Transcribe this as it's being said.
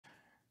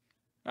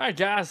All right,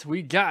 guys,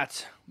 we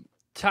got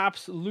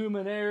Topps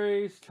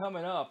Luminaries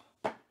coming up.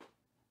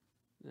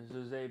 This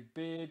is a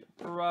big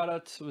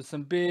product with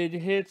some big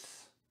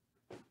hits.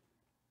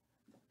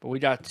 But we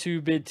got two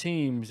big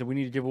teams that we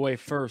need to give away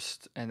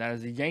first, and that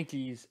is the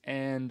Yankees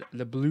and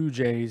the Blue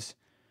Jays.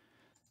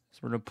 So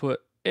we're going to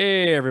put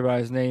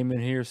everybody's name in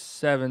here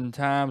 7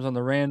 times on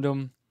the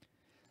random.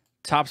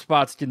 Top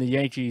spot's getting the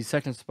Yankees.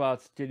 Second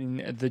spot's getting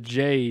the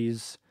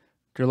Jays.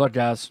 Good luck,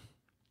 guys.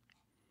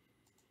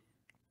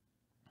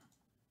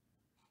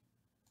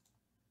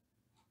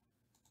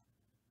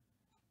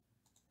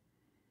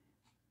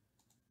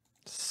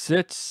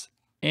 Six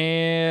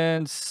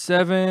and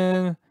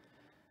 7.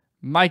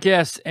 Mike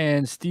S.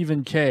 and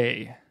Stephen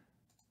K.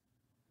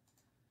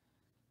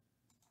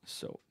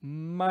 So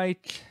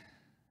Mike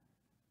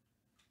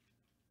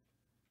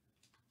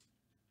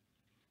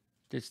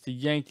gets the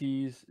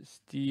Yankees.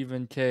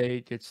 Stephen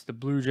K. gets the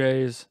Blue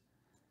Jays.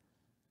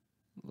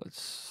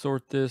 Let's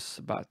sort this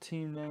by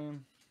team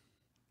name.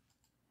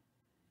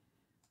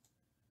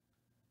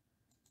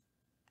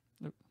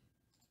 Nope.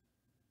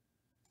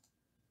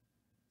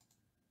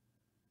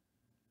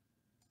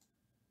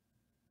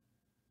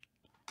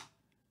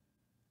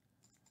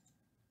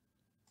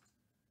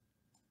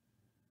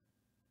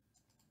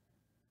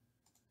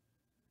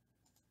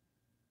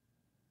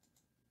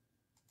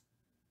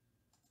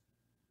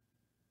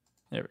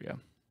 There we go.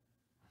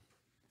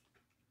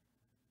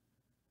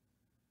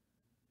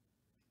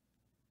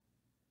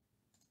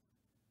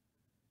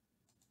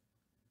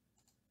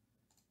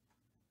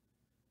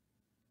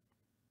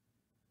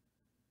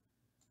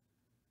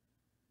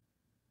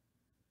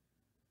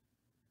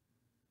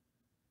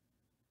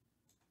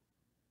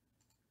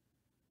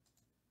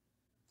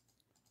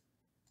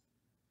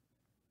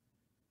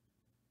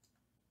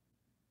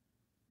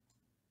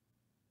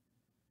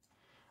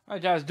 All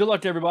right, guys. Good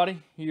luck to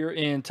everybody here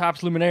in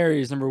Topps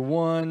Luminaries number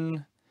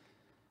 1.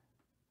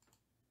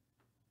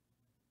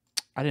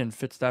 I didn't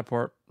fix that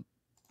part.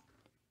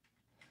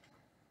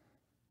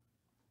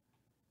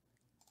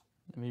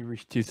 Let me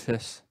redo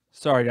this.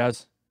 Sorry,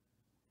 guys.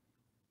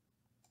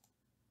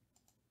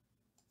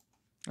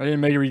 I didn't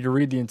make you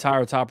read the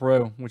entire top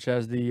row, which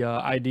has the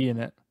ID in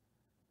it.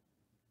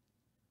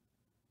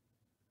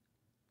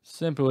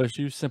 Simple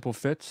issue, simple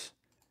fits.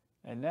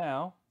 And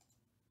now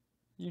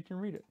you can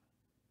read it.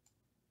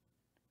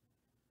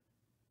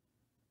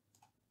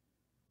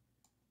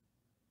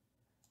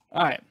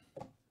 All right.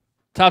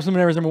 Topps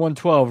Luminaries number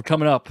 112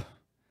 coming up.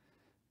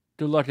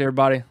 Good luck,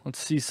 everybody. Let's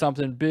see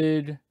something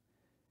big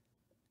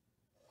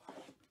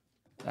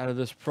out of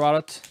this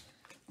product.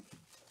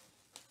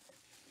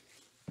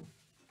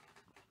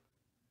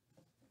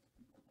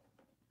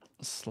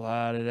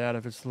 Slide it out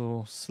of its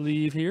little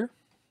sleeve here.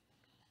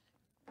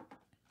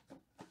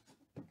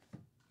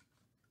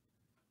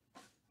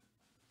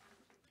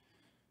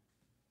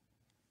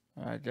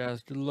 All right,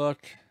 guys. Good luck.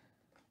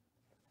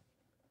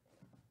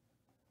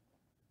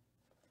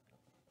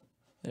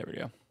 There we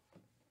go.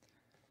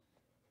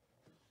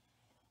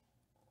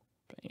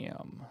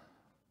 Bam.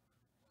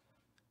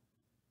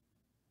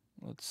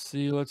 Let's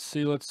see, let's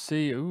see, let's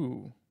see.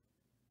 Ooh.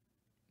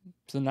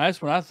 It's a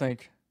nice one, I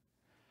think.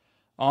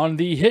 On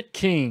the Hit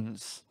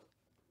Kings.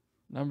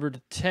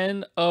 Numbered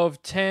 10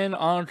 of 10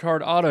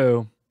 on-card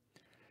auto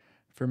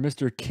for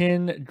Mr.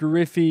 Ken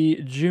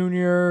Griffey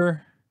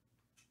Jr.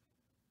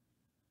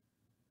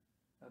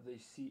 of the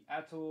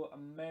Seattle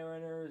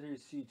Mariners. Here you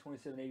see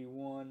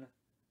 2781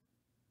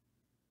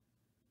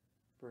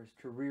 for his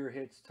career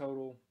hits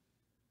total.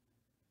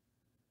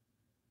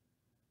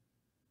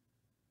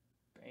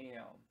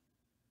 Bam.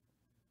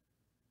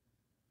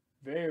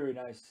 Very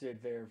nice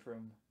sit there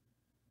from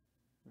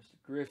Mr.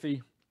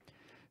 Griffey.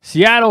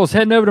 Seattle's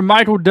heading over to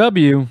Michael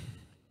W.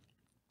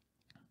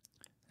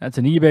 That's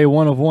an eBay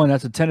 1 of 1.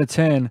 That's a 10 of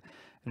 10.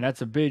 And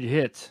that's a big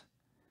hit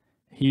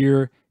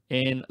here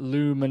in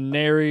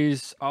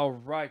Luminaries. All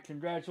right.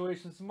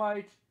 Congratulations,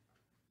 Mike.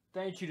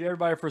 Thank you to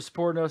everybody for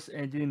supporting us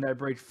and getting that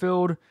break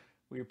filled.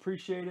 We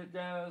appreciate it,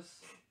 guys.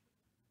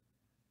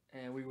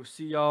 And we will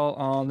see y'all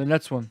on the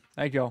next one.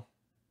 Thank y'all.